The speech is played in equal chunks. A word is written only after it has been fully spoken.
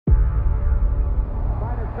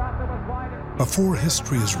Before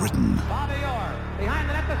history is written,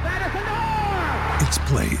 it's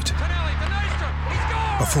played.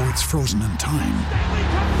 Before it's frozen in time,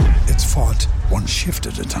 it's fought one shift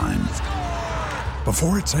at a time.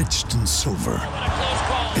 Before it's etched in silver,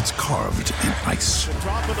 it's carved in ice.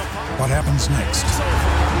 What happens next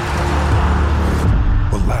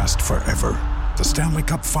will last forever. The Stanley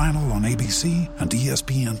Cup Final on ABC and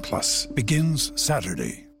ESPN Plus begins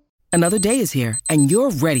Saturday. Another day is here, and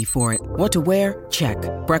you're ready for it. What to wear? Check.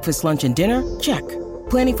 Breakfast, lunch, and dinner? Check.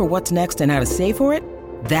 Planning for what's next and how to save for it?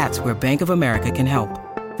 That's where Bank of America can help.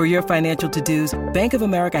 For your financial to-dos, Bank of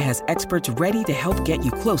America has experts ready to help get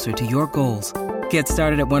you closer to your goals. Get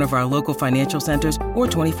started at one of our local financial centers or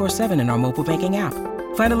 24/7 in our mobile banking app.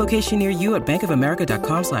 Find a location near you at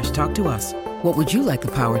bankofamerica.com/talktous. What would you like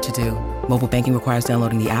the power to do? Mobile banking requires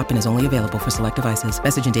downloading the app and is only available for select devices.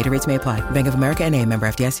 Message and data rates may apply. Bank of America N.A., member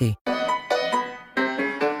FDIC.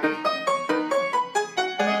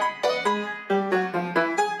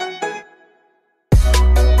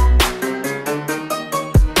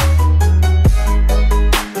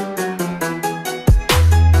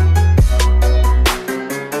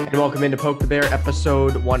 Welcome into Poke the Bear,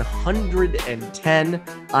 episode 110.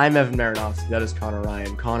 I'm Evan Marinofsky. That is Connor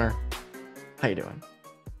Ryan. Connor, how you doing?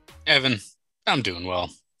 Evan, I'm doing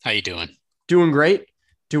well. How you doing? Doing great.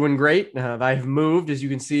 I've moved. As you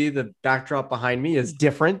can see, the backdrop behind me is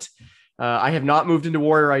different. I have not moved into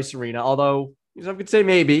Warrior Ice Arena, although some could say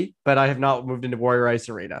maybe, but I have not moved into Warrior Ice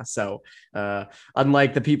Arena. So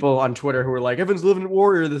unlike the people on Twitter who are like, Evan's living at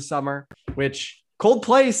Warrior this summer, which cold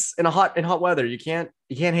place in hot weather. You can't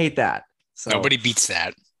hate that. So nobody beats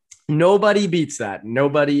that. Nobody beats that.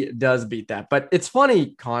 Nobody does beat that. But it's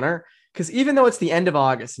funny, Connor, because even though it's the end of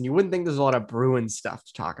August and you wouldn't think there's a lot of Bruins stuff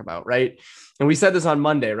to talk about, right? And we said this on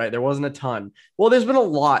Monday, right? There wasn't a ton. Well, there's been a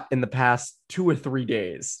lot in the past 2 or 3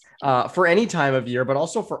 days for any time of year, but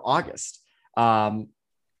also for August.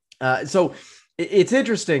 So it's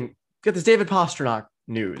interesting. Get this David Pastrnak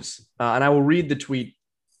news. And I will read the tweet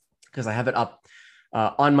because I have it up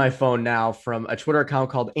on my phone now from a Twitter account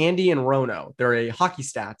called Andy and Rono. They're a hockey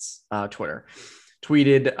stats Twitter.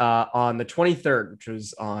 Tweeted on the 23rd, which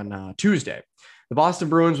was on Tuesday. The Boston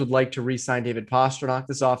Bruins would like to re-sign David Pastrnak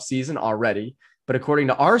this offseason already, but according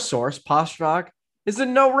to our source, Pastrnak is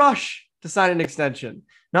in no rush to sign an extension.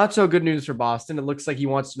 Not so good news for Boston. It looks like he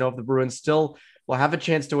wants to know if the Bruins still will have a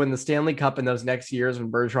chance to win the Stanley Cup in those next years when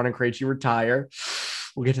Bergeron and Krejci retire.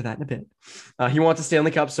 We'll get to that in a bit. He wants a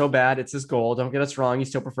Stanley Cup so bad. It's his goal. Don't get us wrong. He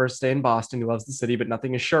still prefers to stay in Boston. He loves the city, but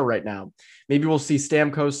nothing is sure right now. Maybe we'll see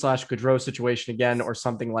Stamkos/Gaudreau situation again or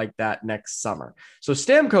something like that next summer. So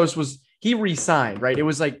Stamkos he re-signed, right? It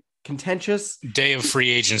was like contentious. Day of free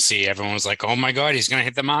agency. Everyone was like, oh my God, he's going to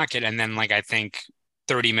hit the market. And then I think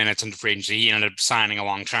 30 minutes into free agency, he ended up signing a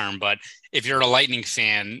long term. But if you're a Lightning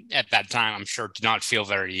fan at that time, I'm sure it did not feel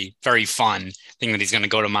very, very fun thinking that he's going to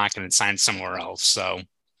go to market and sign somewhere else. So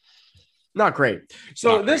not great.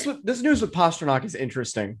 So this news with Pastrnak is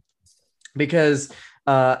interesting because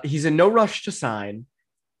he's in no rush to sign.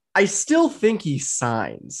 I still think he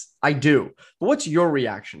signs. I do. But what's your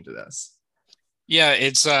reaction to this? Yeah,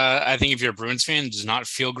 it's I think if you're a Bruins fan, it does not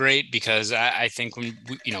feel great because I think when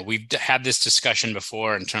we've had this discussion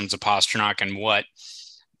before in terms of Pastrnak and what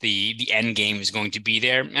the end game is going to be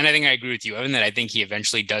there. And I think I agree with you, Evan, that I think he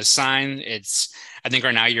eventually does sign. I think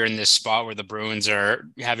right now you're in this spot where the Bruins are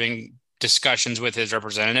having discussions with his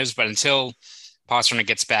representatives, but until Pastrnak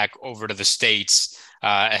gets back over to the States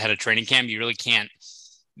ahead of training camp, you really can't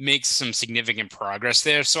make some significant progress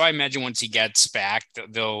there. So I imagine once he gets back,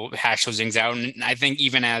 they'll hash those things out. And I think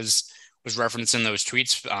even as was referenced in those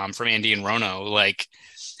tweets from Andy and Rono,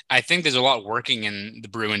 I think there's a lot working in the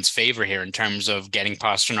Bruins' favor here in terms of getting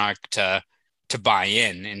Pastrnak to buy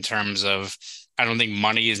in terms of, I don't think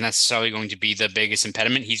money is necessarily going to be the biggest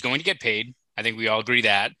impediment. He's going to get paid. I think we all agree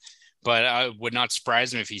that, but I would not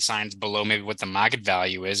surprise him if he signs below maybe what the market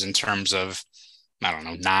value is in terms of, I don't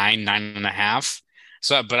know, 9.5.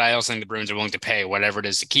 So, but I also think the Bruins are willing to pay whatever it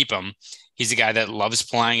is to keep him. He's a guy that loves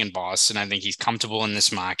playing in Boston. I think he's comfortable in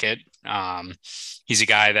this market. He's a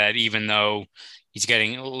guy that even though he's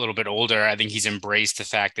getting a little bit older, I think he's embraced the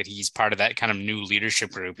fact that he's part of that kind of new leadership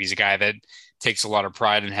group. He's a guy that takes a lot of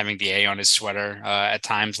pride in having the A on his sweater at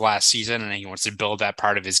times last season, and he wants to build that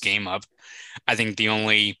part of his game up. I think the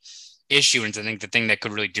only issue, and I think the thing that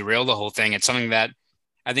could really derail the whole thing, it's something that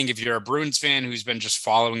I think if you're a Bruins fan who's been just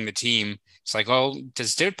following the team, it's like, well,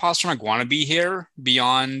 does David Pastrnak want to be here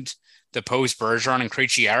beyond the post-Bergeron and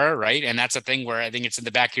Krejci era, right? And that's a thing where I think it's in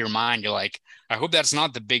the back of your mind. You're like, I hope that's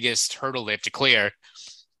not the biggest hurdle they have to clear.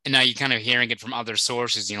 And now you're kind of hearing it from other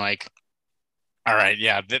sources. And you're like, All right.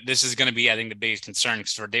 Yeah. This is going to be, I think, the biggest concern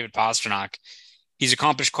because for David Pastrnak, he's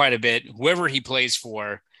accomplished quite a bit. Whoever he plays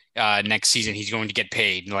for next season, he's going to get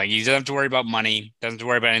paid. Like he doesn't have to worry about money, doesn't have to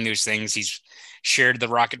worry about any of those things. He's shared the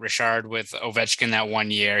Rocket Richard with Ovechkin that one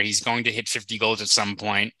year. He's going to hit 50 goals at some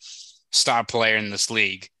point. Star player in this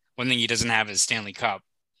league. One thing he doesn't have is Stanley Cup.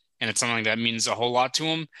 And it's something that means a whole lot to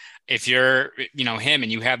him. If you're, him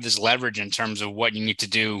and you have this leverage in terms of what you need to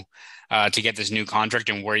do to get this new contract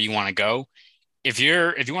and where you want to go, if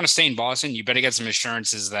you want to stay in Boston, you better get some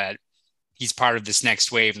assurances that he's part of this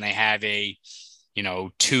next wave and they have a,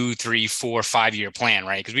 2, 3, 4, 5 year plan,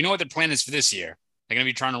 right? Because we know what their plan is for this year. They're going to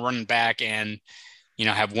be trying to run it back and,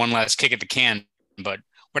 have one last kick at the can. But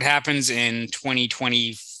what happens in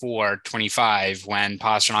 2024, 25, when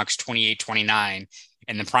Pasternak's 28, 29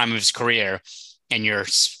 in the prime of his career and you're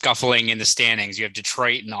scuffling in the standings? You have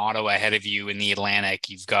Detroit and Ottawa ahead of you in the Atlantic.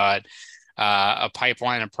 You've got a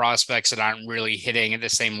pipeline of prospects that aren't really hitting at the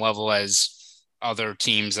same level as other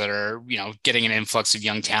teams that are, getting an influx of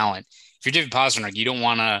young talent. If you're David Pastrnak, you don't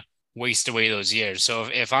want to waste away those years. So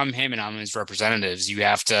if I'm him and I'm his representatives, you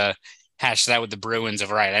have to hash that with the Bruins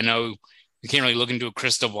of, right, I know you can't really look into a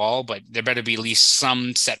crystal ball, but there better be at least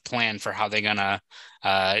some set plan for how they're going to,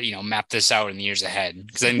 map this out in the years ahead.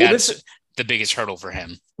 Because I think that's the biggest hurdle for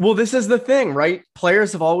him. Well, this is the thing, right?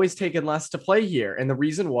 Players have always taken less to play here. And the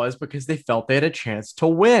reason was because they felt they had a chance to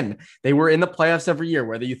win. They were in the playoffs every year,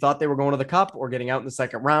 whether you thought they were going to the cup or getting out in the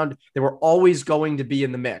second round, they were always going to be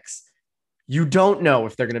in the mix. You don't know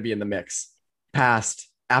if they're going to be in the mix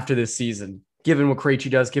after this season, given what Krejci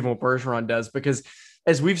does, given what Bergeron does, because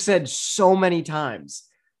as we've said so many times,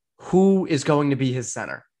 who is going to be his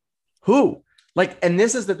center? Who? And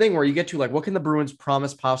this is the thing where you get to what can the Bruins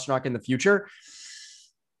promise Pastrnak in the future?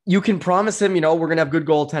 You can promise him, we're going to have good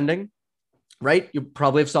goaltending, right? You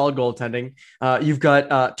probably have solid goaltending. You've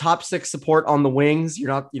got top six support on the wings. You're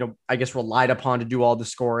not, I guess relied upon to do all the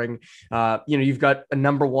scoring. You've got a legit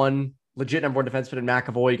number one defenseman in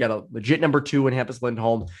McAvoy. You got a legit number two in Hampus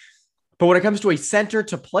Lindholm. But when it comes to a center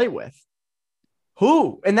to play with,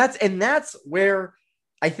 who? And that's where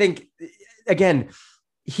I think, again,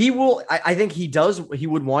 I think he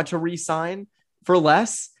would want to re-sign for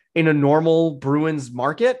less in a normal Bruins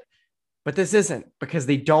market, but this isn't because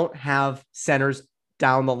they don't have centers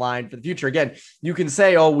down the line for the future. Again, you can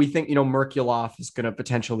say, oh, we think, Merkulov is going to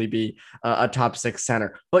potentially be a top six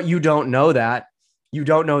center, but you don't know that. You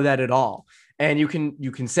don't know that at all. And you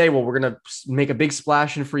can say, well, we're going to make a big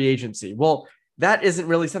splash in free agency. Well, that isn't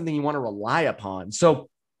really something you want to rely upon. So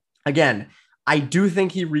again, I do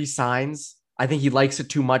think he re-signs. I think he likes it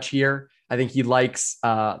too much here. I think he likes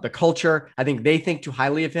the culture. I think they think too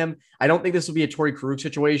highly of him. I don't think this will be a Torrey Krug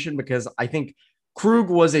situation because I think Krug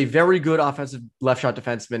was a very good offensive left shot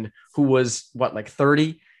defenseman who was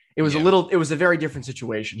 30. It was a very different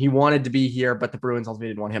situation. He wanted to be here, but the Bruins ultimately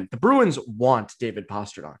didn't want him. The Bruins want David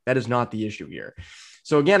Pastrnak. That is not the issue here.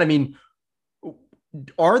 So again, I mean,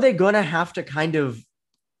 are they going to have to kind of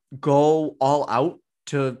go all out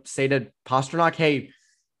to say to Pastrnak, hey,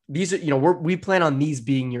 these are, we plan on these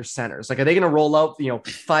being your centers. Are they going to roll out,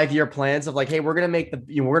 5-year plans of hey, we're going to make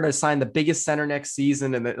we're going to sign the biggest center next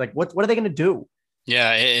season. And what are they going to do?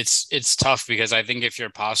 Yeah, it's tough because I think if you're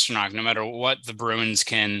Pastrnak, no matter what the Bruins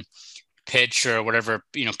can pitch or whatever,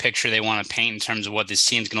 picture they want to paint in terms of what this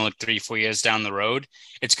team's going to look 3-4 years down the road,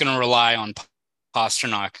 it's going to rely on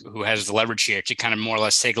Pastrnak, who has the leverage here, to kind of more or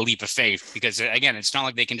less take a leap of faith. Because again, it's not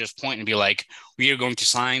like they can just point and be like, we are going to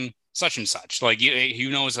sign such and such. Who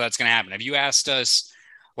knows that's going to happen? If you asked us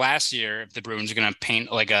last year if the Bruins are going to paint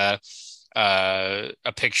a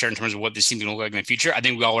picture in terms of what this team's going to look like in the future, I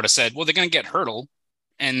think we all would have said, well, they're going to get Hurdle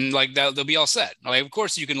and they'll be all set. Of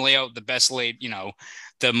course you can lay out the best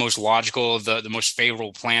the most logical, the most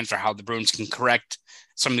favorable plan for how the Bruins can correct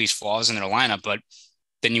some of these flaws in their lineup. But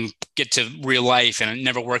then you get to real life and it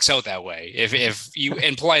never works out that way. If you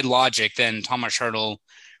implied logic, then Thomas Hurdle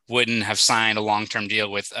wouldn't have signed a long-term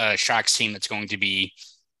deal with a Sharks team that's going to be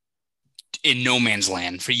in no man's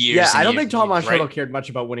land for years. Yeah, I don't think Thomas Hurdle cared much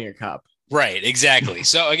about winning a cup. Right, exactly.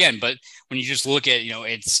 So again, but when you just look at,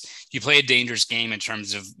 you play a dangerous game in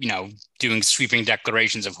terms of, doing sweeping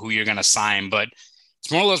declarations of who you're going to sign, but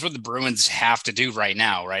it's more or less what the Bruins have to do right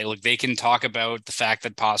now, right? They can talk about the fact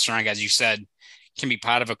that Pastrnak, as you said, can be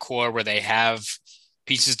part of a core where they have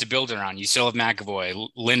pieces to build around. You still have McAvoy,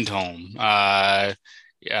 Lindholm,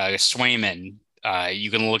 Swayman.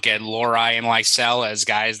 You can look at Lohrei and Lysell as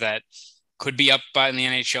guys that could be up in the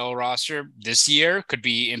NHL roster this year, could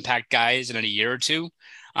be impact guys in a year or two.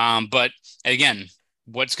 But again,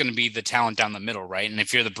 what's going to be the talent down the middle, right? And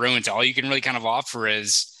if you're the Bruins, all you can really kind of offer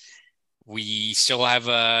is We still have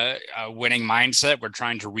a winning mindset. We're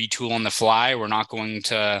trying to retool on the fly. We're not going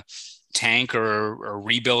to tank or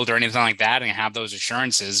rebuild or anything like that and have those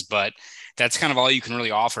assurances. But that's kind of all you can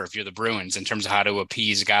really offer if you're the Bruins in terms of how to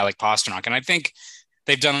appease a guy like Pastrnak. And I think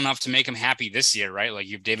they've done enough to make him happy this year, right? Like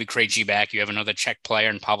you have David Krejci back, you have another Czech player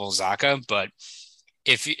in Pavel Zacha. But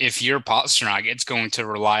if you're Pastrnak, it's going to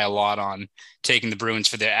rely a lot on taking the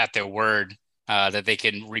Bruins at their word that they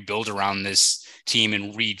can rebuild around this team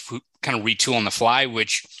and kind of retool on the fly,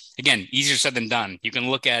 which again, easier said than done. You can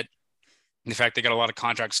look at the fact they got a lot of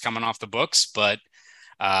contracts coming off the books, but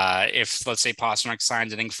if let's say Pastrnak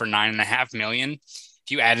signs, I think for $9.5 million, if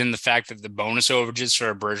you add in the fact that the bonus overages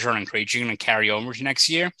for Bergeron and Krejci are going to carry over to next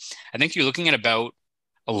year, I think you're looking at about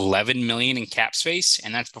 $11 million in cap space,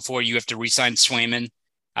 and that's before you have to re-sign Swayman.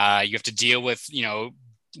 You have to deal with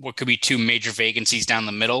what could be two major vacancies down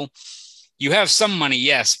the middle. You have some money,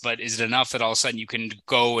 yes, but is it enough that all of a sudden you can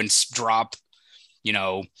go and drop,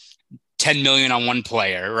 $10 million on one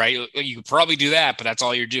player, right? You could probably do that, but that's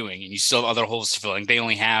all you're doing. And you still have other holes to fill. Like they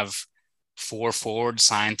only have 4 forwards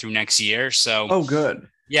signed through next year. So, oh, good.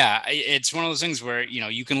 Yeah, it's one of those things where,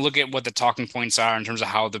 you can look at what the talking points are in terms of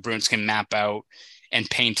how the Bruins can map out and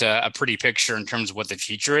paint a pretty picture in terms of what the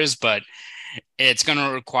future is. But it's going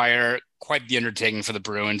to require quite the undertaking for the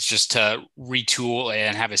Bruins just to retool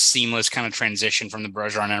and have a seamless kind of transition from the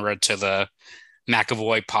Bergeron era to the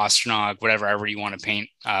McAvoy, Pastrnak, whatever you want to paint,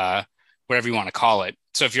 whatever you want to call it.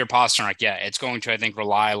 So if you're Pastrnak, yeah, it's going to, I think,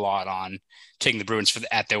 rely a lot on taking the Bruins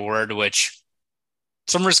at their word, which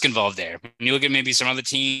some risk involved there. When you look at maybe some other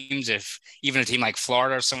teams, if even a team like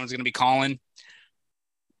Florida, someone's going to be calling,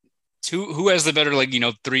 who has the better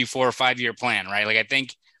 3, 4, or 5 year plan, right? Like I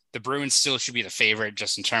think the Bruins still should be the favorite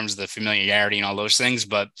just in terms of the familiarity and all those things.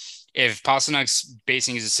 But if Pasternak's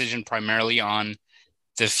basing his decision primarily on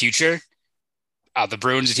the future, the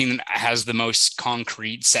Bruins, a team that has the most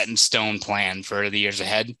concrete set in stone plan for the years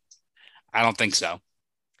ahead, I don't think so.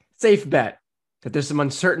 Safe bet that there's some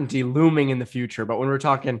uncertainty looming in the future. But when we're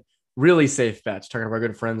talking really safe bets, talking to our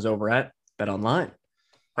good friends over at BetOnline.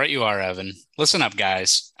 Right you are, Evan. Listen up,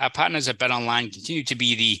 guys. Our partners at BetOnline continue to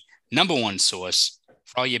be the number one source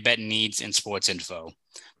for all your betting needs and sports info.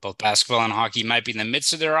 Both basketball and hockey might be in the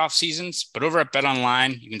midst of their off seasons, but over at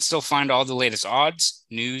BetOnline, you can still find all the latest odds,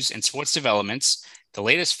 news, and sports developments, the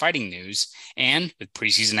latest fighting news, and with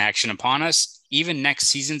preseason action upon us, even next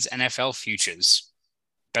season's NFL futures.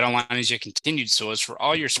 BetOnline is your continued source for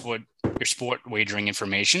all your sport wagering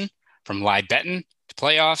information, from live betting to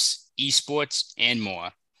playoffs, esports, and more.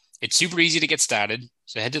 It's super easy to get started,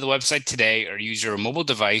 so head to the website today or use your mobile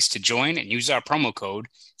device to join and use our promo code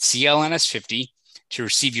CLNS50 to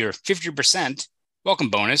receive your 50% welcome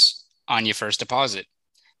bonus on your first deposit.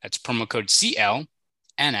 That's promo code CLNS50.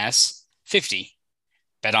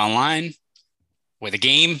 Bet online, where the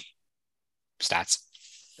game starts.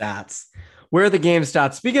 That's where the game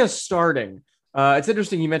starts. Speaking of starting, it's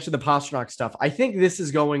interesting you mentioned the Pastrnak stuff. I think this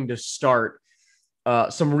is going to start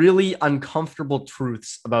some really uncomfortable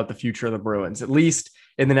truths about the future of the Bruins, at least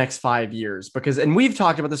in the next 5 years, and we've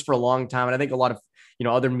talked about this for a long time. And I think a lot of,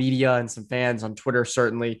 other media and some fans on Twitter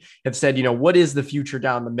certainly have said, what is the future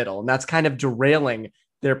down the middle? And that's kind of derailing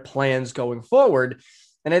their plans going forward.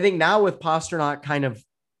 And I think now with Pastrnak kind of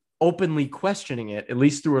openly questioning it, at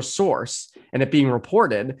least through a source, and it being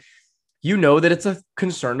reported, that it's a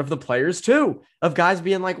concern of the players too, of guys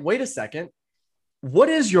being like, wait a second, what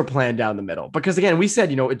is your plan down the middle? Because again, we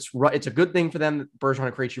said, it's a good thing for them that Bergeron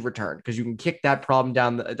and Krejci returned, because you can kick that problem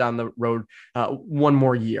down the road one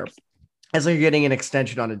more year, as like you're getting an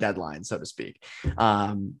extension on a deadline, so to speak. But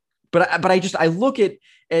I look at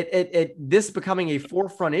this becoming a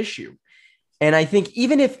forefront issue. And I think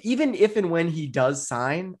even if and when he does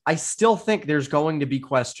sign, I still think there's going to be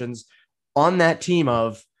questions on that team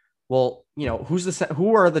of, well,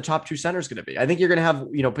 who are the top two centers going to be? I think you're going to have,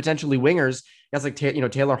 potentially wingers, guys like,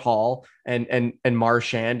 Taylor Hall and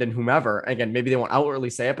Marchand and whomever. Again, maybe they won't outwardly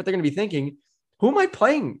say it, but they're going to be thinking, who am I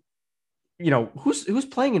playing? Who's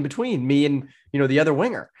playing in between me and, the other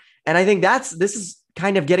winger? And I think this is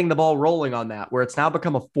kind of getting the ball rolling on that, where it's now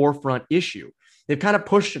become a forefront issue. They've kind of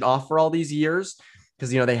pushed it off for all these years because,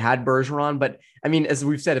 they had Bergeron. But I mean, as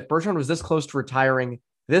we've said, if Bergeron was this close to retiring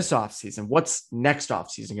this offseason, what's next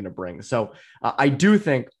offseason going to bring? So I do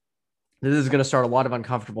think this is going to start a lot of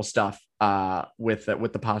uncomfortable stuff with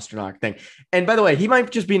the Pastrnak thing. And by the way, he might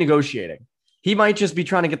just be negotiating. He might just be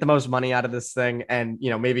trying to get the most money out of this thing. And,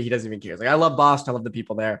 maybe he doesn't even care. Like, I love Boston. I love the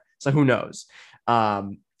people there. So who knows?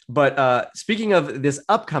 But speaking of this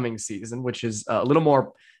upcoming season, which is a little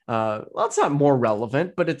more, it's not more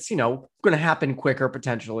relevant, but it's, going to happen quicker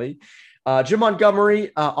potentially. Jim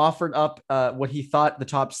Montgomery offered up what he thought the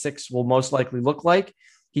top 6 will most likely look like.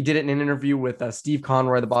 He did it in an interview with Steve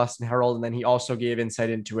Conroy, the Boston Herald, and then he also gave insight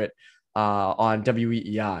into it on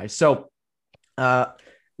WEEI. So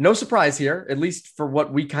no surprise here, at least for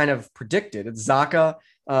what we kind of predicted. It's Zacha,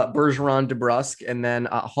 Bergeron, DeBrusk, and then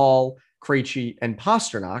Hall, Krejci, and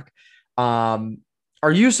Pastrnak.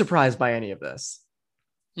 Are you surprised by any of this?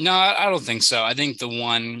 No, I don't think so. I think the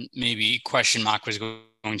one maybe question mark was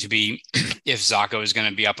going to be if Zacha is going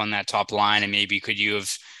to be up on that top line, and maybe could you have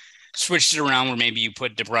switched it around where maybe you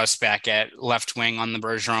put DeBrusk back at left wing on the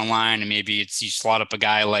Bergeron line, and maybe it's you slot up a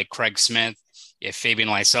guy like Craig Smith. If Fabian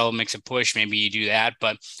Lysell makes a push, maybe you do that.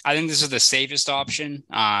 But I think this is the safest option.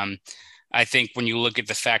 I think when you look at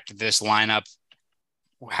the fact that this lineup,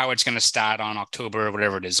 how it's going to start on October,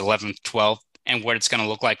 whatever it is, 11th, 12th, and what it's going to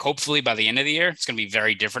look like, hopefully by the end of the year, it's going to be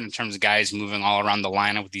very different in terms of guys moving all around the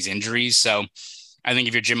lineup with these injuries. So I think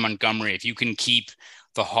if you're Jim Montgomery, if you can keep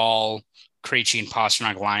the Hall, Krejci, and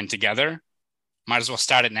Pastrnak line together, might as well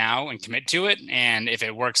start it now and commit to it. And if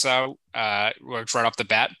it works out, works right off the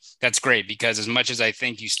bat, that's great. Because as much as I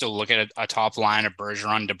think you still look at a top line of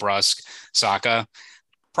Bergeron, DeBrusk, Zacha,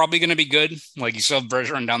 probably going to be good. Like you still have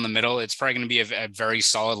Bergeron down the middle. It's probably going to be a very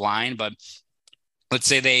solid line, but let's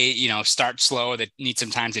say they, start slow, that need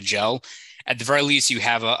some time to gel. At the very least, you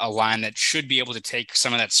have a line that should be able to take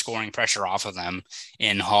some of that scoring pressure off of them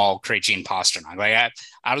in Hall, Krejci, and Pastrnak. Like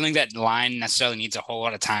I don't think that line necessarily needs a whole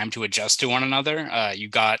lot of time to adjust to one another. You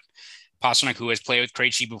got Pastrnak, who has played with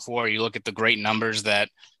Krejci before. You look at the great numbers that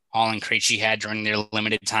Hall and Krejci had during their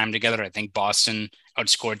limited time together. I think Boston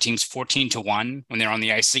outscored teams 14-1 when they were on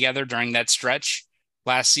the ice together during that stretch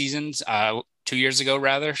last season, 2 years ago,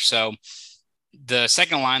 rather. So the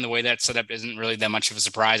second line, the way that's set up isn't really that much of a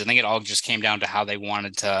surprise. I think it all just came down to how they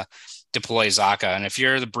wanted to deploy Zacha. And if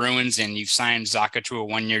you're the Bruins and you've signed Zacha to a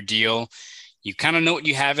 1-year deal, you kind of know what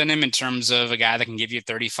you have in him in terms of a guy that can give you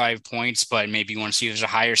 35 points, but maybe you want to see if there's a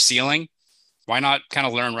higher ceiling. Why not kind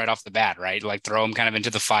of learn right off the bat, right? Like throw him kind of into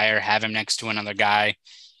the fire, have him next to another guy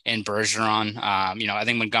in Bergeron. I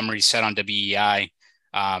think Montgomery said on WEI,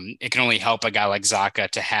 it can only help a guy like Zacha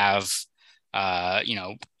to have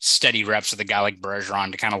steady reps with a guy like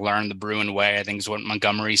Bergeron to kind of learn the Bruin way, I think is what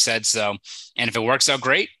Montgomery said. So, and if it works out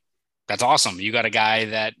great, that's awesome. You got a guy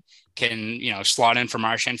that can, slot in for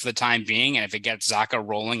Marchand for the time being. And if it gets Zacha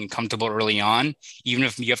rolling and comfortable early on, even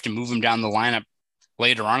if you have to move him down the lineup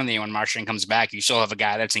later on in the year when Marchand comes back, you still have a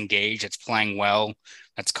guy that's engaged, that's playing well,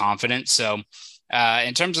 that's confident. So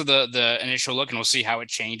in terms of the initial look, and we'll see how it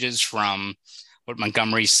changes from what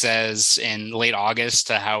Montgomery says in late August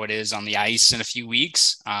to how it is on the ice in a few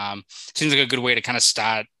weeks. Seems like a good way to kind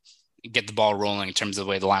of get the ball rolling in terms of the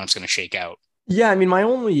way the lineup's going to shake out. Yeah, I mean, my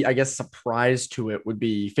only, surprise to it would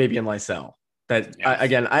be Fabian Lysell. That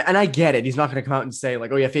I get it. He's not going to come out and say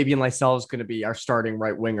like, oh yeah, Fabian Lysell is going to be our starting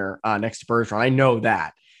right winger next to Bergeron. I know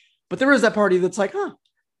that, but there is that party that's like,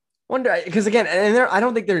 wonder, because again, and I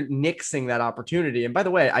don't think they're nixing that opportunity. And by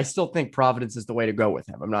the way, I still think Providence is the way to go with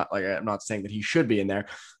him. I'm not saying that he should be in there,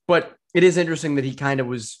 but it is interesting that he kind of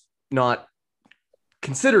was not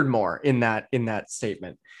considered more in that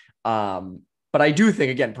statement. But I do think,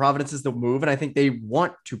 again, Providence is the move, and I think they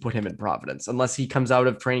want to put him in Providence unless he comes out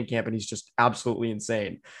of training camp and he's just absolutely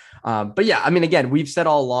insane. But yeah, I mean, again, we've said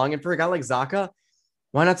all along, and for a guy like Zacha,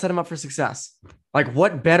 why not set him up for success? Like,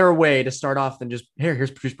 what better way to start off than just,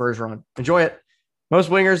 here's Patrice Bergeron. Enjoy it. Most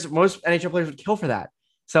NHL players would kill for that.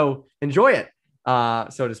 So enjoy it,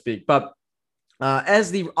 so to speak. But as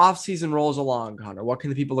the offseason rolls along, Connor, what can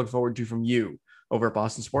the people look forward to from you over at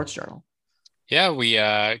Boston Sports Journal? Yeah, we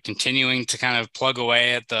continuing to kind of plug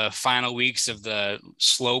away at the final weeks of the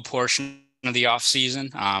slow portion of the off season.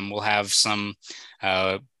 We'll have some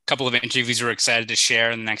couple of interviews we're excited to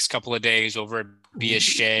share in the next couple of days over at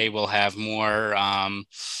BSJ. We'll have more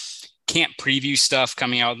camp preview stuff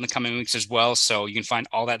coming out in the coming weeks as well. So you can find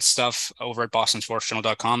all that stuff over at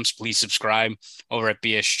bostonsportsjournal.com. So please subscribe over at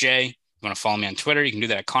BSJ. If you want to follow me on Twitter, you can do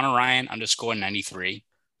that at ConnorRyan_93.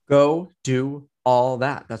 Go do all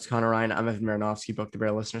that. That's Connor Ryan. I'm Evan Marinofsky. Book the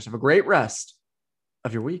Bear listeners. Have a great rest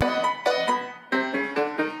of your week.